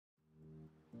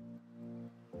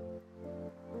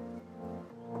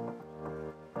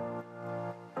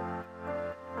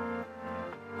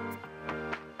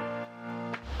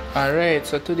Alright,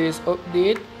 so today's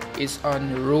update is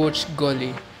on Roach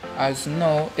Gully, as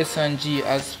now S&G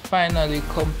has finally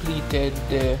completed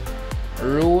the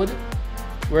road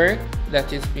work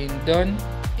that is being done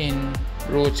in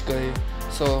Roach Gully.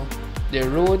 So the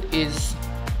road is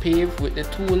paved with the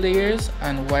 2 layers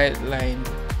and white lined.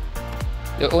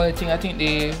 The only thing I think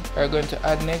they are going to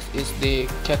add next is the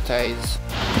cat eyes.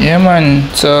 Yeah man,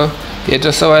 so yeah,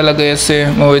 just a while ago you say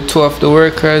with 2 of the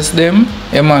workers them.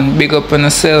 Yeah man, big up on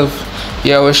yourself.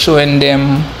 Yeah, I was showing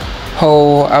them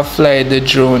how I fly the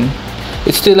drone.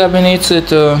 It's still having its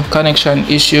little connection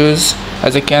issues.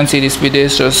 As you can see, this video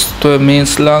is just 12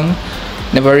 minutes long.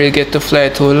 Never really get to fly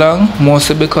too long,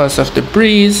 mostly because of the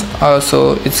breeze.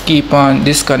 Also it's keep on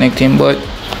disconnecting, but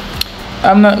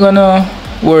I'm not gonna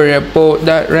worry about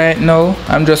that right now.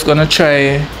 I'm just gonna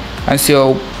try and see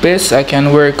how best I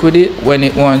can work with it when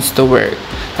it wants to work.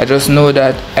 I just know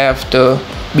that I have to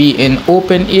be in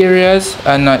open areas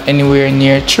and not anywhere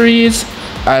near trees,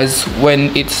 as when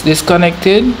it's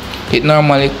disconnected it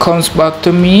normally comes back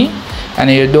to me and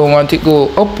you don't want to go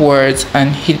upwards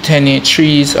and hit any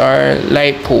trees or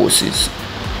light posts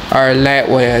or light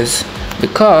wires,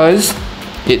 because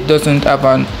it doesn't have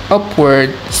an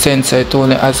upward sensor, it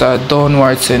only has a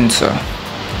downward sensor.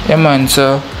 Yeah man,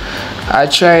 so I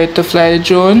tried to fly the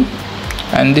drone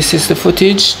and this is the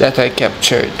footage that I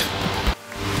captured.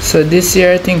 So this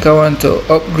year I think I want to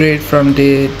upgrade from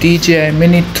the DJI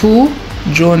Mini 2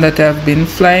 drone that I've been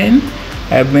flying.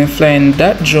 I've been flying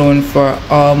that drone for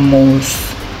almost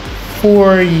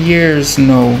 4 years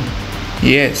now.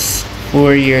 Yes,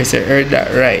 4 years, I heard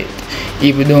that right.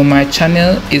 Even though my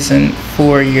channel isn't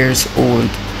 4 years old.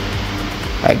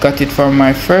 I got it from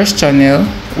my first channel,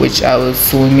 which I will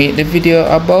soon make the video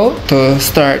about to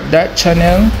start that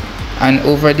channel, and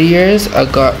over the years I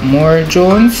got more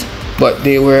drones, but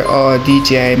they were all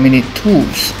DJI Mini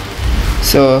 2s.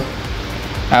 So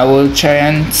I will try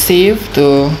and save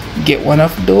to get one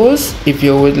of those. If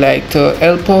you would like to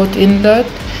help out in that,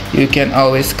 you can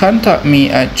always contact me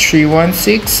at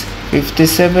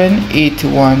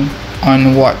 316-5781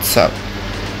 on WhatsApp.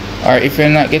 Or if you're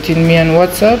not getting me on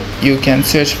WhatsApp, you can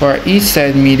search for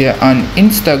Eastside Media on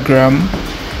Instagram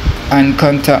and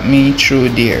contact me through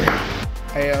there.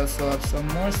 I also have some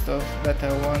more stuff that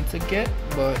I want to get,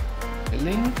 but the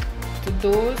link to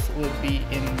those will be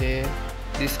in the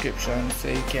description so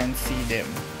you can see them.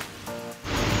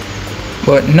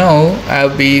 But now I'll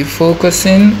be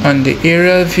focusing on the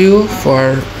aerial view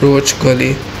for Roach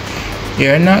Gully.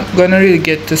 You're not gonna really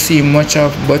get to see much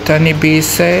of Botany Bay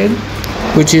side,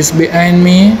 which is behind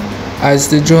me, as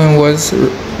the drone was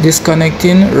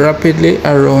disconnecting rapidly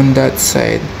around that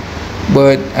side.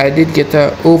 But I did get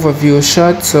an overview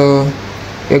shot, so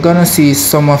you're gonna see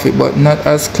some of it, but not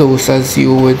as close as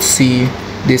you would see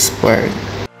this part.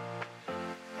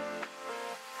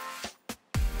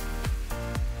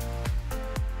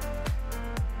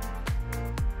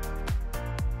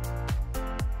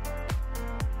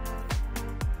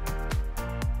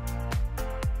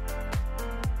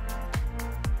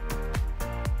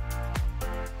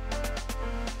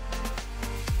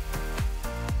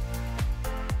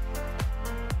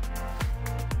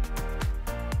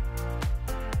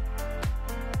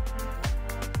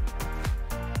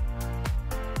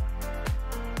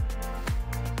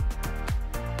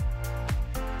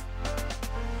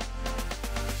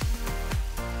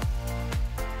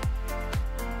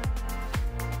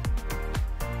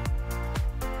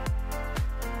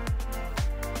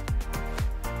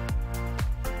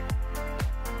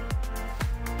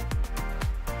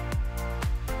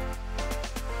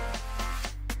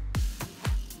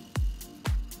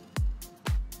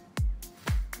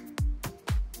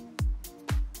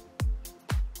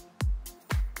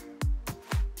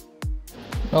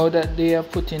 Now that they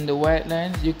have put in the white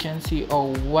lines, you can see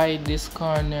how wide this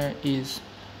corner is.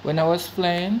 When I was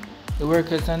flying, the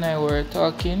workers and I were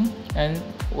talking and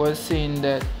was saying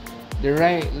that the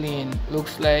right lane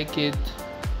looks like it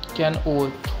can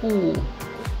hold 2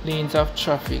 lanes of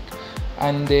traffic,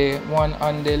 and the one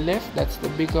on the left, that's the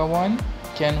bigger one,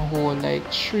 can hold like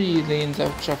 3 lanes of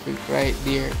traffic right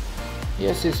there.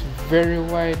 Yes, it's very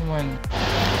wide man.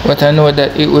 But I know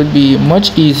that it would be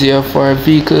much easier for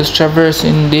vehicles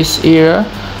traversing this area,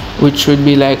 which would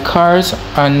be like cars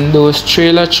and those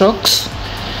trailer trucks,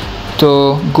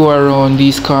 to go around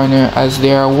these corners, as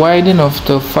they are wide enough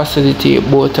to facilitate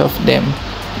both of them.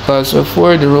 Because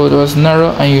before, the road was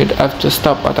narrow and you'd have to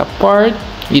stop at a part,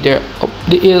 either up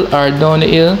the hill or down the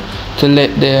hill, to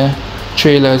let the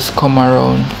trailers come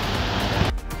around.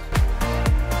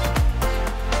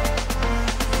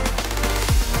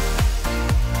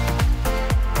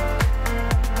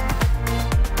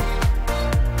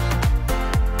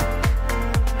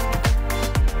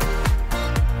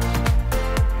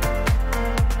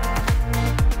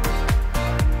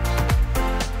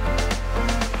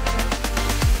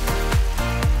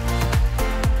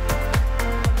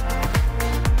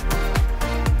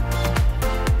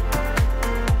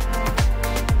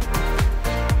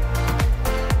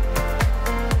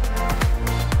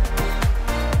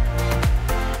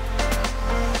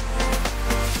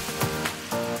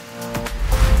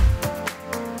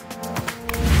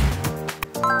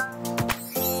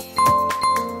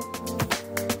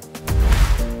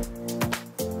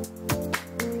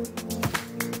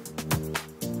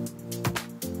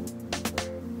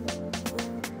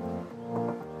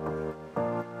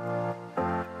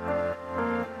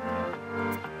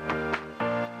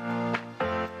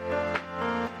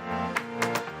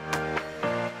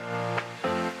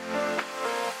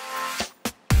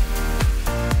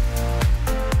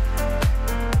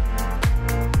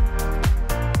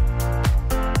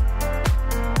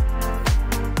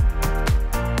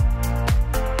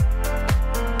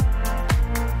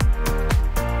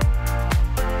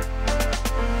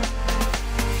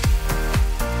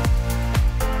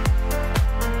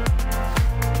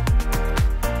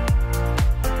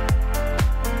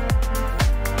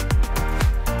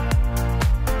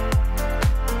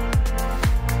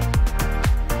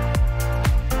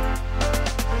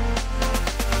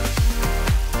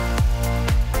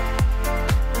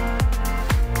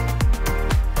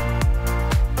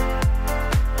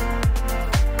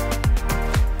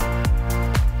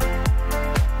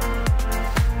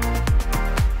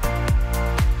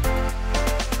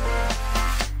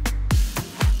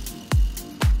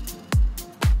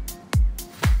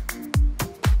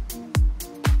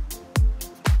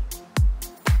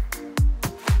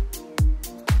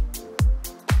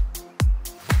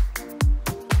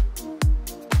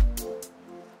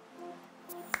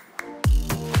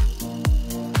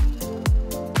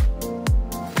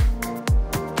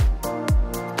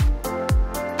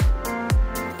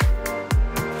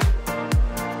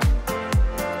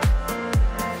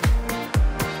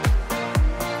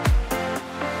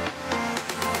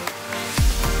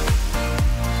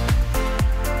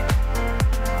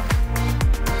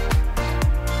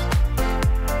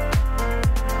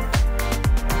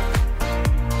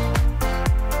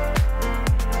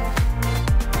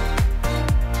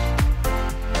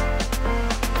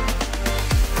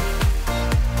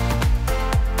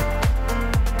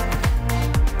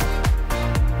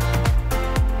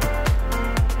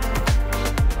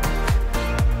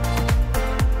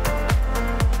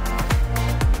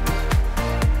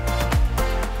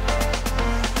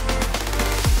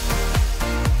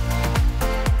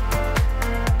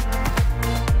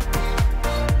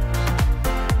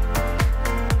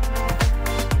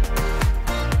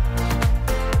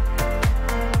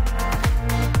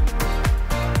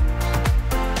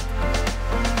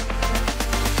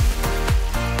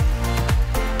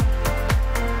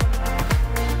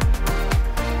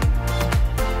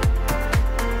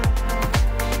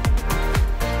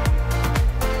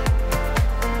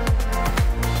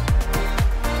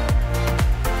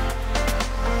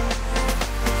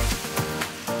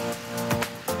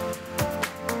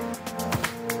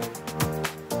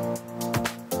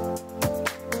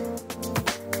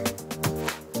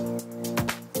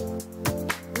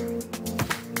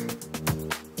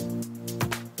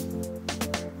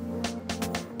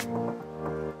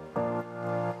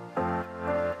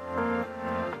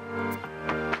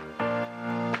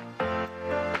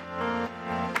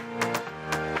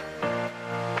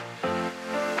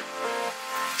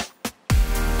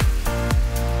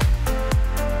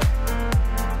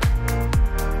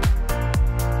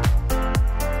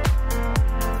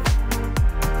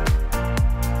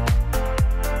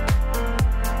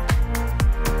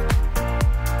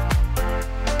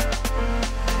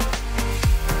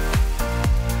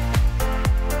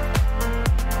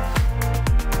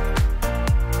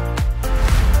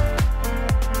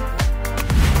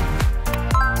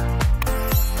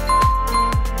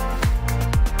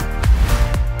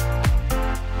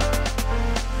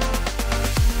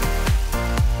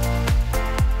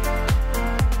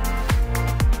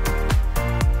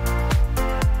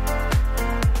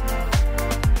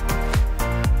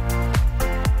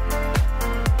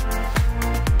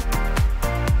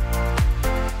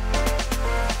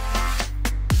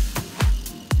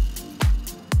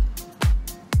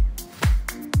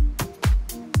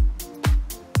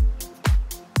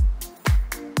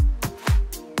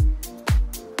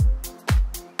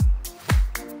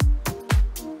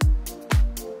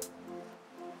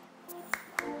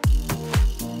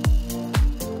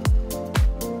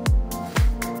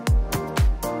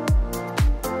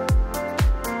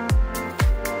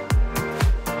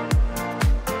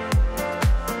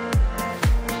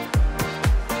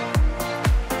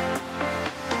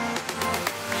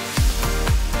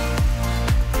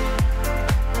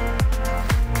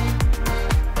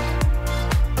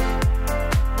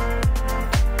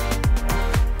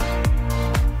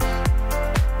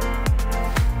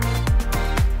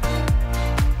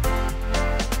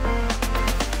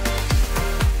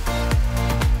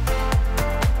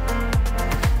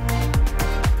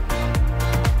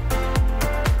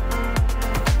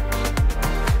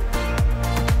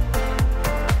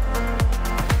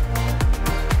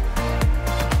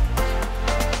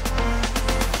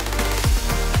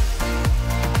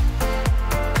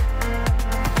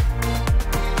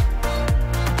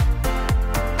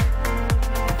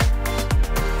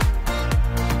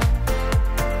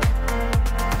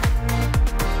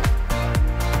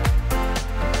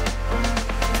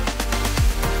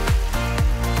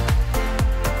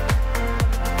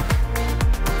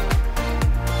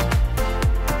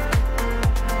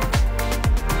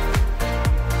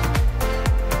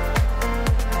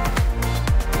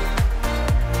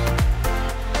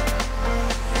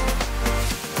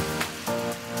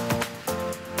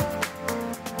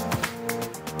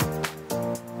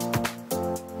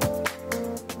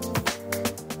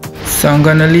 So I'm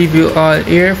gonna leave you all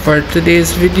here for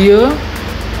today's video.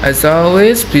 As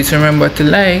always, please remember to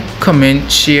like,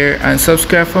 comment, share and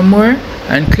subscribe for more,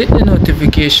 and click the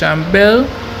notification bell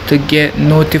to get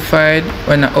notified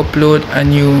when I upload a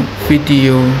new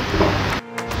video.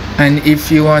 And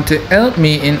if you want to help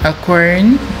me in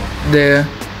acquiring the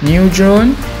new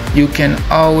drone, you can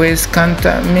always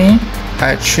contact me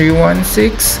at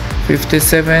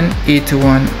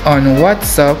 316-5781 on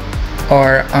WhatsApp,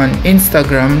 or on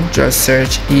Instagram just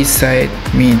search Eastside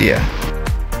Media.